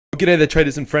G'day there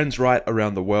traders and friends right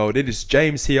around the world. It is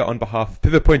James here on behalf of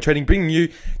Pivot Point Trading, bringing you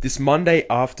this Monday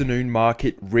afternoon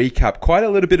market recap. Quite a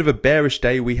little bit of a bearish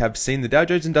day we have seen. The Dow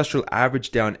Jones Industrial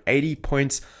Average down 80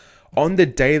 points on the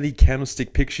daily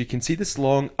candlestick picture. You can see this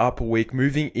long upper week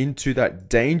moving into that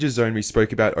danger zone we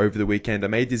spoke about over the weekend. I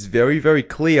made this very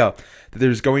clear that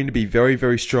there's going to be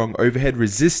very strong overhead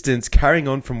resistance carrying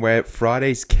on from where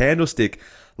Friday's candlestick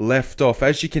left off.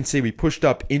 As you can see, we pushed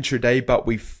up intraday, but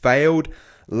we failed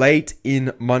late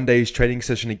in Monday's trading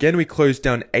session. Again, we closed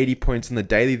down 80 points on the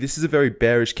daily. This is a very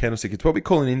bearish candlestick. It's what we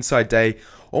call an inside day,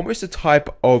 almost a type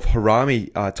of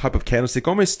harami type of candlestick,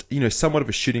 almost, somewhat of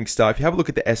a shooting star. If you have a look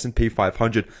at the S&P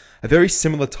 500, a very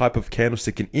similar type of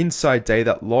candlestick, an inside day,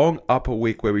 that long upper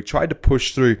week where we tried to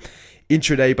push through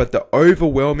intraday, but the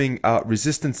overwhelming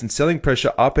resistance and selling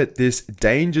pressure up at this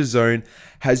danger zone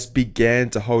has began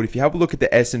to hold. If you have a look at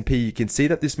the S&P, you can see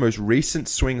that this most recent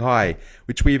swing high,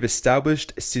 which we have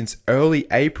established since early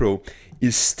April,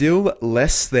 is still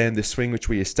less than the swing which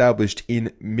we established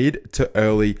in mid to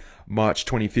early March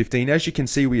 2015. As you can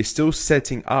see, we are still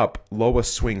setting up lower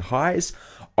swing highs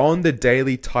on the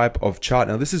daily type of chart.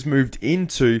 Now, this has moved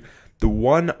into the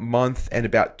 1 month and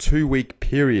about 2 week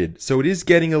period. So it is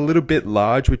getting a little bit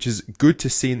large, which is good to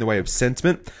see in the way of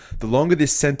sentiment. The longer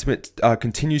this sentiment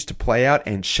continues to play out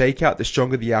and shake out, the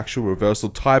stronger the actual reversal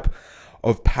type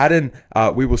of pattern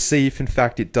we will see if in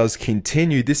fact it does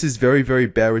continue. This is very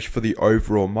bearish for the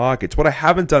overall markets. What I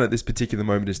haven't done at this particular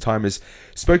moment in time is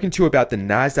spoken to you about the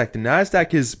Nasdaq. The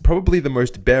Nasdaq is probably the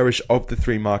most bearish of the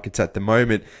three markets at the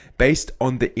moment, based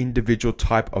on the individual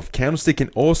type of candlestick and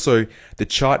also the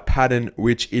chart pattern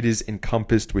which it is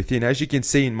encompassed within. As you can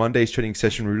see in Monday's trading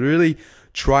session, we really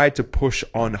tried to push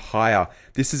on higher.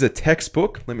 This is a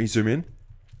textbook. Let me zoom in.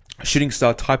 Shooting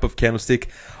star type of candlestick.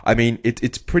 I mean,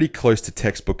 it's pretty close to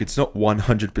textbook. It's not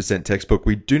 100% textbook.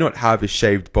 We do not have a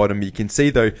shaved bottom. You can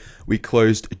see though, we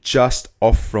closed just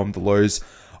off from the lows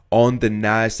on the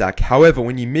Nasdaq. However,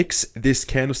 when you mix this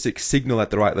candlestick signal at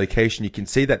the right location, you can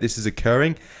see that this is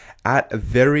occurring at a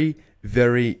very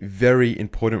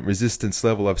important resistance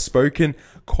level. I've spoken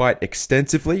quite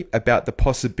extensively about the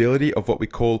possibility of what we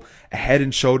call a head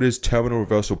and shoulders terminal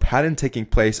reversal pattern taking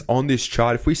place on this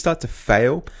chart. If we start to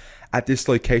fail at this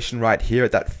location right here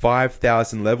at that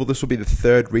 5,000 level, this will be the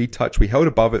third retouch. We held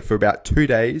above it for about 2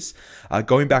 days,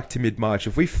 going back to mid-March.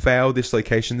 If we fail this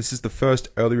location, this is the first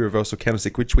early reversal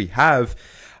candlestick which we have.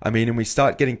 And we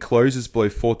start getting closes below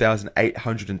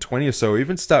 4,820 or so, or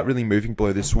even start really moving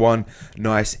below this one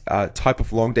nice type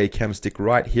of long day candlestick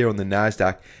right here on the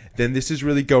Nasdaq, then this is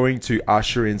really going to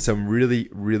usher in some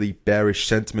really bearish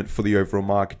sentiment for the overall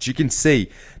market. You can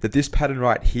see that this pattern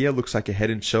right here looks like a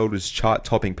head and shoulders chart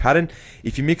topping pattern.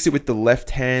 If you mix it with the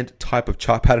left hand type of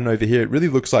chart pattern over here, it really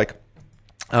looks like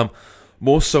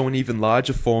more so an even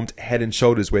larger formed head and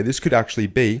shoulders, where this could actually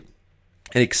be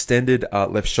an extended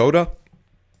left shoulder.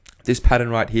 This pattern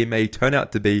right here may turn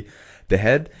out to be the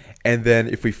head. And then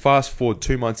if we fast forward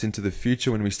 2 months into the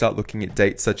future, when we start looking at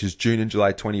dates such as June and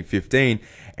July 2015,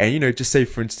 and just say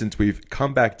for instance we've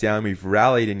come back down, we've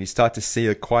rallied, and you start to see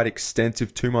a quite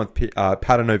extensive 2 month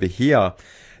pattern over here,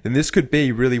 then this could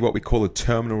be really what we call a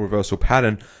terminal reversal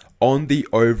pattern on the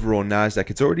overall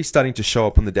Nasdaq. It's already starting to show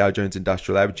up on the Dow Jones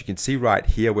Industrial Average. You can see right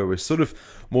here where we're sort of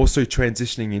more so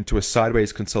transitioning into a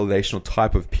sideways consolidational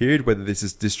type of period, whether this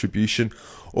is distribution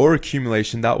or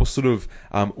accumulation. That will sort of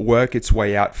work its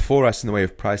way out for us in the way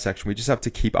of price action. We just have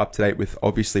to keep up to date with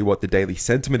obviously what the daily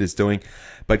sentiment is doing.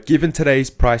 But given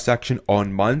today's price action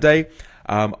on Monday,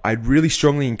 I'd really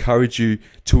strongly encourage you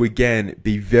to again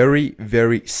be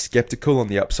very skeptical on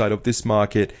the upside of this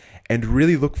market and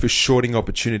really look for shorting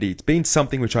opportunity. It's been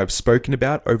something which I've spoken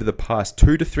about over the past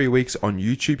 2 to 3 weeks on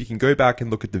YouTube. You can go back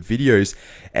and look at the videos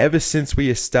ever since we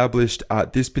established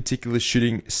this particular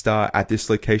shooting star at this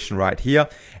location right here,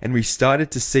 and we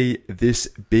started to see this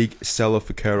big sell-off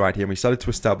occur right here, and we started to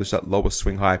establish that lower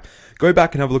swing high. Go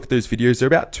back and have a look at those videos. They're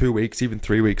about 2 weeks, even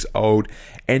 3 weeks old.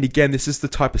 And again, this is the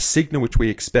type of signal which we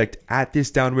expect at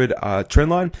this downward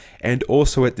trend line, and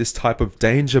also at this type of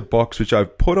danger box which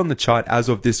I've put on the chart as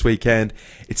of this weekend.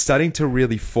 It's starting to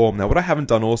really form. Now, what I haven't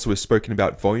done also is spoken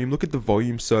about volume. Look at the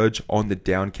volume surge on the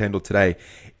down candle today.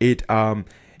 It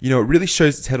really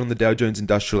shows its head on the Dow Jones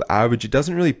Industrial Average. It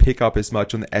doesn't really pick up as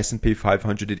much on the S&P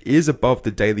 500. It is above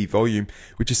the daily volume,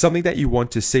 which is something that you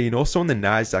want to see. And also on the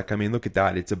Nasdaq, look at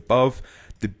that. It's above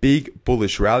the big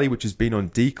bullish rally, which has been on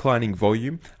declining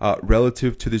volume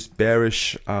relative to this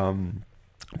bearish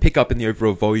pick up in the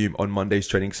overall volume on Monday's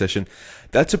trading session.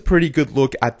 That's a pretty good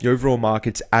look at the overall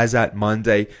markets as at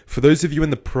Monday. For those of you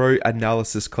in the pro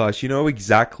analysis class, you know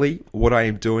exactly what I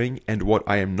am doing and what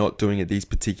I am not doing at these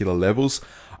particular levels.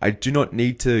 I do not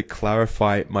need to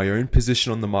clarify my own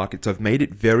position on the markets. I've made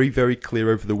it very, very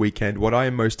clear over the weekend what I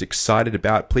am most excited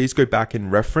about. Please go back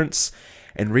and reference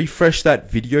and refresh that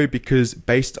video, because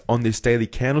based on this daily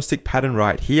candlestick pattern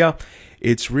right here,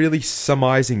 it's really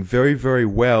summarizing very, very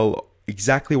well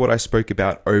exactly what I spoke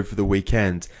about over the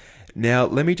weekend. Now,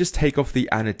 let me just take off the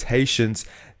annotations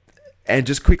and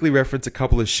just quickly reference a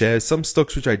couple of shares. Some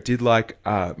stocks which I did like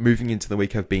moving into the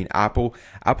week have been Apple.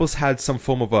 Apple's had some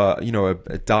form of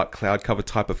a dark cloud cover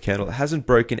type of candle. It hasn't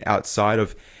broken outside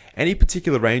of any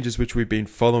particular ranges which we've been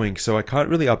following, so I can't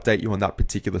really update you on that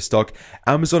particular stock.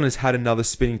 Amazon has had another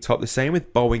spinning top. The same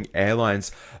with Boeing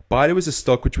Airlines. Baidu was a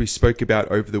stock which we spoke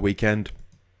about over the weekend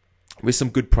with some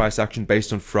good price action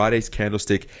based on Friday's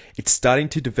candlestick. It's starting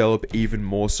to develop even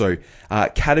more so.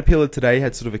 Caterpillar today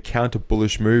had sort of a counter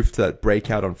bullish move to that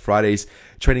breakout on Friday's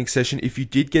trading session. If you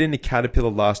did get into Caterpillar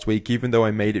last week, even though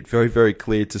I made it very, very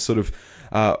clear to sort of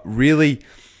really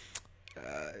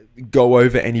go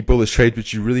over any bullish trades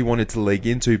which you really wanted to leg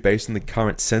into based on the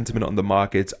current sentiment on the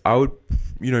markets, I would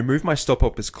move my stop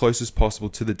up as close as possible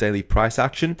to the daily price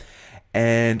action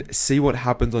and see what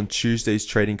happens on Tuesday's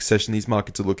trading session. These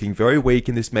markets are looking very weak,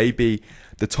 and this may be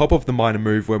the top of the minor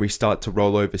move where we start to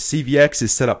roll over. CVX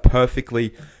is set up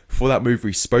perfectly for that move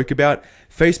we spoke about.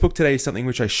 Facebook today is something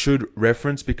which I should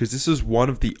reference, because this is one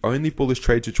of the only bullish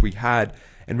trades which we had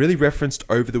and really referenced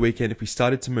over the weekend. If we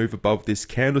started to move above this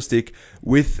candlestick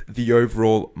with the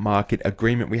overall market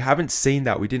agreement, we haven't seen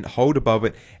that. We didn't hold above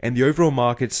it, and the overall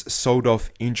markets sold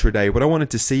off intraday. What I wanted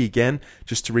to see again,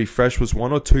 just to refresh, was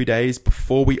 1 or 2 days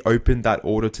before we opened that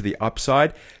order to the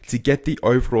upside to get the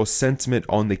overall sentiment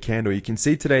on the candle. You can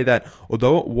see today that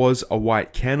although it was a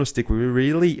white candlestick, we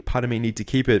really, need to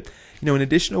keep it, an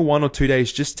additional 1 or 2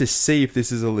 days just to see if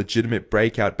this is a legitimate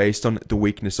breakout based on the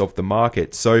weakness of the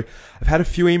market. So I've had a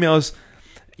few emails,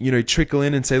 trickle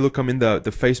in and say, look, I'm in the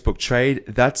Facebook trade.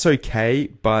 That's okay,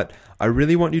 but I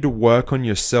really want you to work on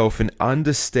yourself and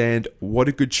understand what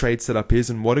a good trade setup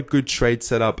is and what a good trade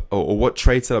setup or what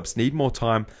trade setups need more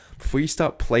time before you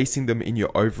start placing them in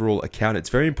your overall account. It's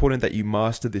very important that you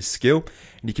master this skill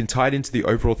and you can tie it into the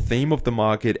overall theme of the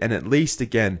market, and at least,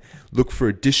 again, look for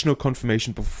additional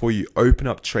confirmation before you open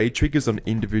up trade triggers on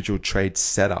individual trade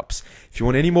setups. If you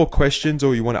want any more questions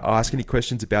or you want to ask any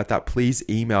questions about that, please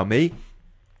email me.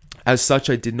 As such,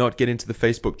 I did not get into the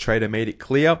Facebook trade. I made it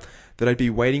clear that I'd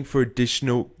be waiting for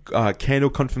additional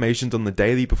candle confirmations on the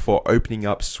daily before opening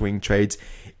up swing trades,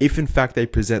 if in fact they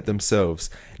present themselves.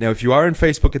 Now, if you are in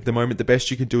Facebook at the moment, the best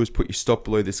you can do is put your stop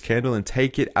below this candle and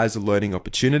take it as a learning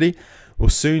opportunity. We'll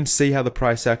soon see how the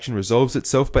price action resolves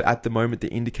itself, but at the moment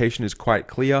the indication is quite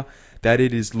clear that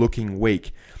it is looking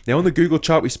weak. Now, on the Google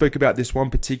chart, we spoke about this one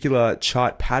particular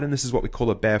chart pattern. This is what we call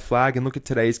a bear flag, and look at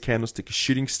today's candlestick, a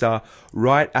shooting star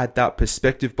right at that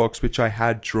perspective box which I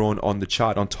had drawn on the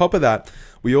chart. On top of that,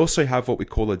 we also have what we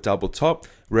call a double top.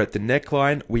 We're at the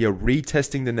neckline. We are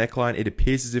retesting the neckline. It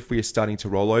appears as if we are starting to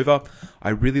roll over. I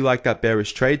really like that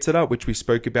bearish trade setup, which we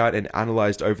spoke about and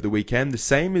analyzed over the weekend. The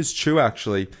same is true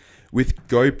actually with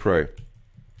GoPro.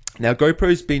 Now,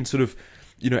 GoPro's been sort of,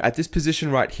 at this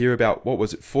position right here, about, what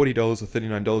was it, $40 or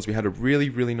 $39, we had a really,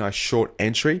 really nice short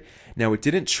entry. Now, it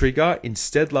didn't trigger.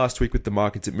 Instead, last week with the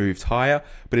markets, it moved higher,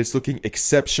 but it's looking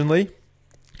exceptionally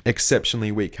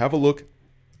weak. Have a look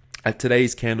at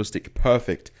today's candlestick.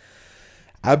 Perfect.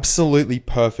 Absolutely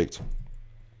perfect.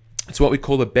 It's what we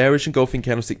call a bearish engulfing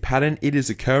candlestick pattern. It is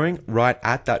occurring right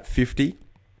at that 50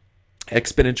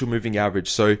 exponential moving average.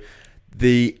 So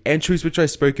the entries which I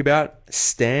spoke about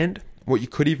stand. What you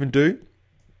could even do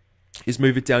is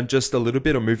move it down just a little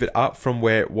bit, or move it up from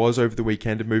where it was over the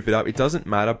weekend and move it up. It doesn't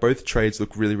matter. Both trades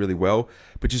look really, really well,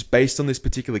 but just based on this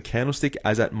particular candlestick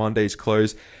as at Monday's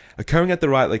close, occurring at the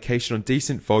right location on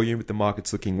decent volume with the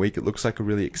markets looking weak, it looks like a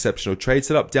really exceptional trade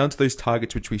setup down to those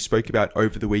targets which we spoke about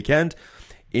over the weekend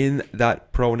in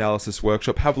that pro analysis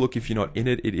workshop. Have a look if you're not in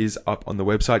it. It is up on the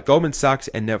website. Goldman Sachs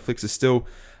and Netflix are still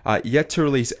yet to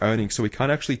release earnings, so we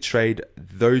can't actually trade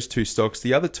those two stocks.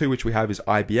 The other two which we have is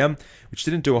IBM, which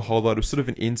didn't do a whole lot. It was sort of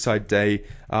an inside day,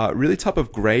 really type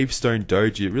of gravestone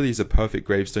doji. It really is a perfect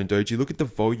gravestone doji. Look at the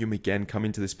volume again come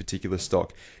into this particular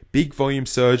stock. Big volume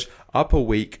surge, upper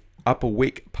wick,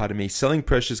 selling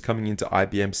pressures coming into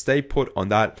IBM. Stay put on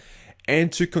that.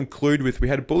 And to conclude with, we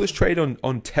had a bullish trade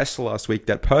on Tesla last week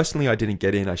that personally I didn't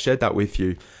get in. I shared that with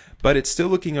you. but it's still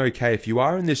looking okay. If you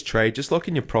are in this trade, just lock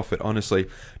in your profit, honestly.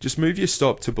 Just move your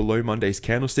stop to below Monday's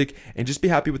candlestick and just be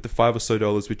happy with the $5 or so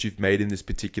which you've made in this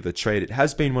particular trade. It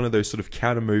has been one of those sort of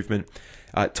counter movement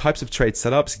types of trade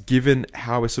setups, given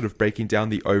how we're sort of breaking down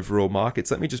the overall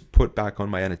markets. Let me just put back on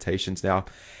my annotations now.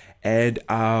 And,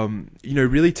 you know,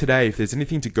 really today, if there's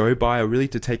anything to go by or really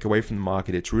to take away from the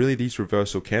market, it's really these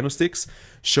reversal candlesticks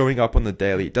showing up on the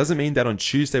daily. It doesn't mean that on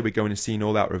Tuesday we're going to see an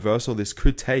all-out reversal. This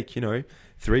could take, you know,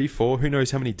 3, 4, who knows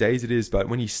how many days it is. But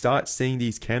when you start seeing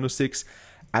these candlesticks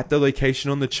at the location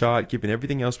on the chart, given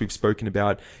everything else we've spoken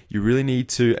about, you really need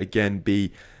to, again,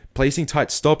 be placing tight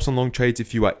stops on long trades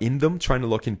if you are in them, trying to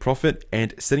lock in profit,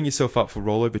 and setting yourself up for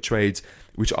rollover trades,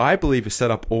 which I believe are set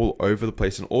up all over the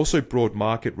place, and also broad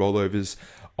market rollovers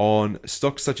on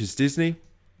stocks such as Disney.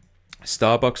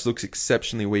 Starbucks looks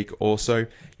exceptionally weak also.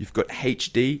 You've got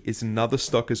HD is another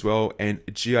stock as well, and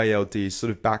GILD is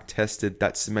sort of back tested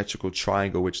that symmetrical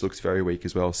triangle, which looks very weak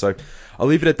as well. So I'll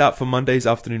leave it at that for Monday's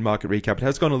afternoon market recap. It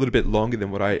has gone a little bit longer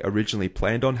than what I originally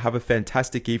planned on. Have a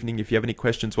fantastic evening. If you have any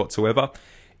questions whatsoever,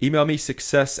 email me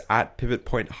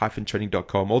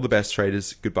success@pivotpoint-trading.com. All the best,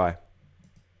 traders. Goodbye.